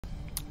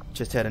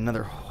Just had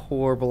another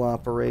horrible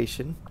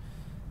operation.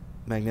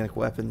 Magnetic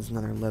weapons,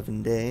 another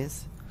 11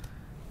 days.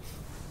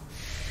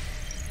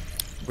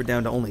 We're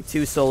down to only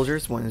 2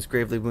 soldiers. One is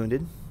gravely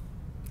wounded.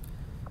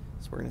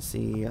 So we're going to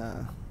see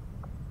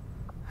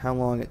how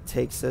long it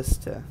takes us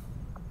to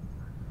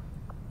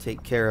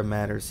take care of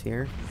matters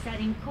here.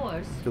 Setting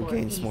course Go for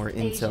gain East some more Asia.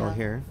 intel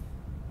here.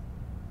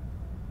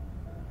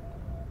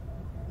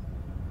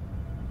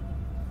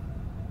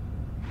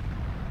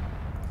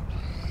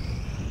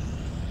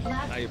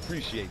 I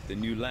appreciate the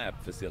new lab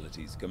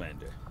facilities,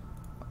 Commander.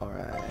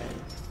 Alright.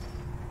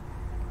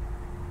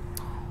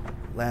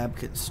 Lab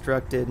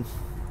constructed.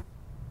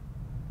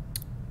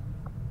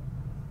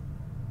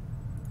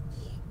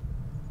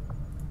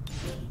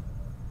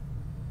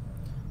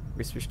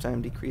 Research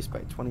time decreased by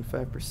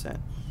 25%.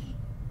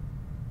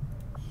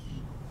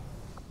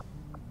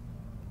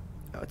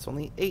 Oh, it's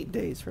only 8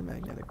 days for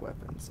magnetic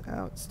weapons.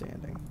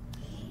 Outstanding.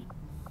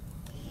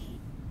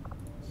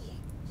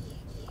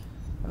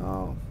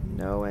 Oh,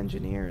 no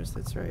engineers.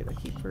 That's right. I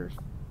keep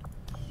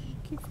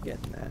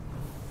forgetting that.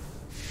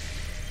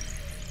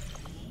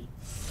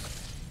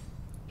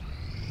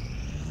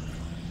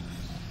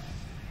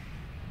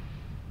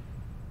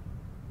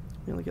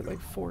 We only get like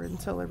 4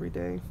 intel every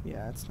day.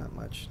 Yeah, it's not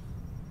much.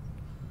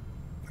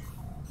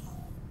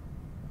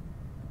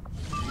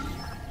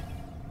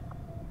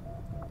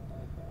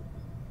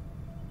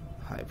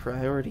 High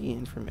priority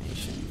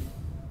information.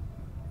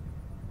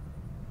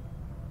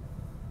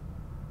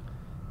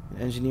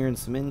 An engineer and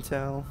some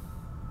intel.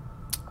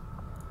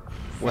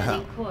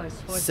 Wow.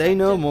 Say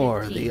no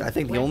more. I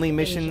think the only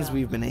missions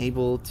we've been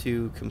able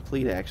to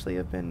complete actually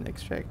have been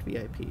extract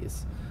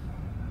VIPs,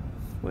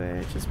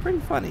 which is pretty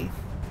funny.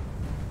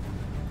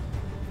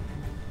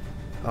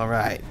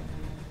 Alright.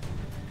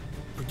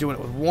 We're doing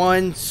it with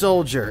 1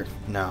 soldier.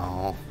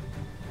 No.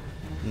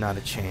 Not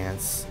a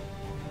chance.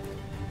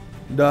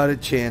 Not a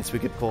chance we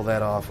could pull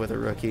that off with a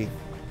rookie.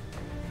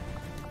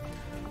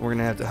 We're going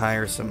to have to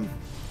hire some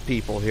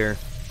people here.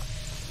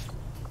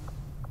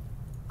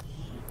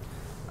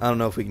 I don't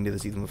know if we can do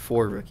this even with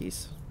 4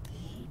 rookies.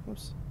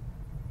 Oops.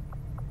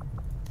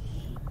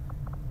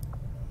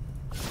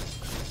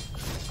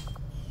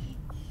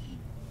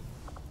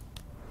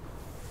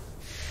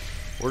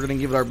 We're going to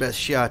give it our best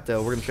shot,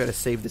 though. We're going to try to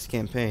save this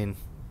campaign.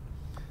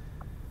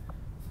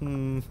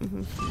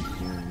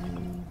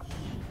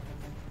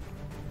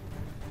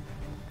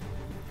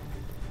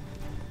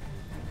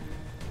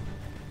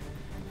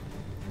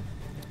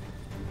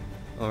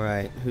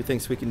 Alright, who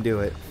thinks we can do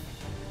it?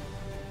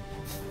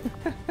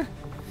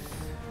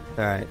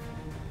 Alright.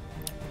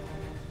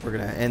 We're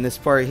going to end this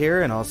part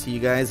here, and I'll see you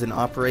guys in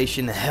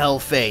Operation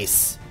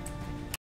Hellface.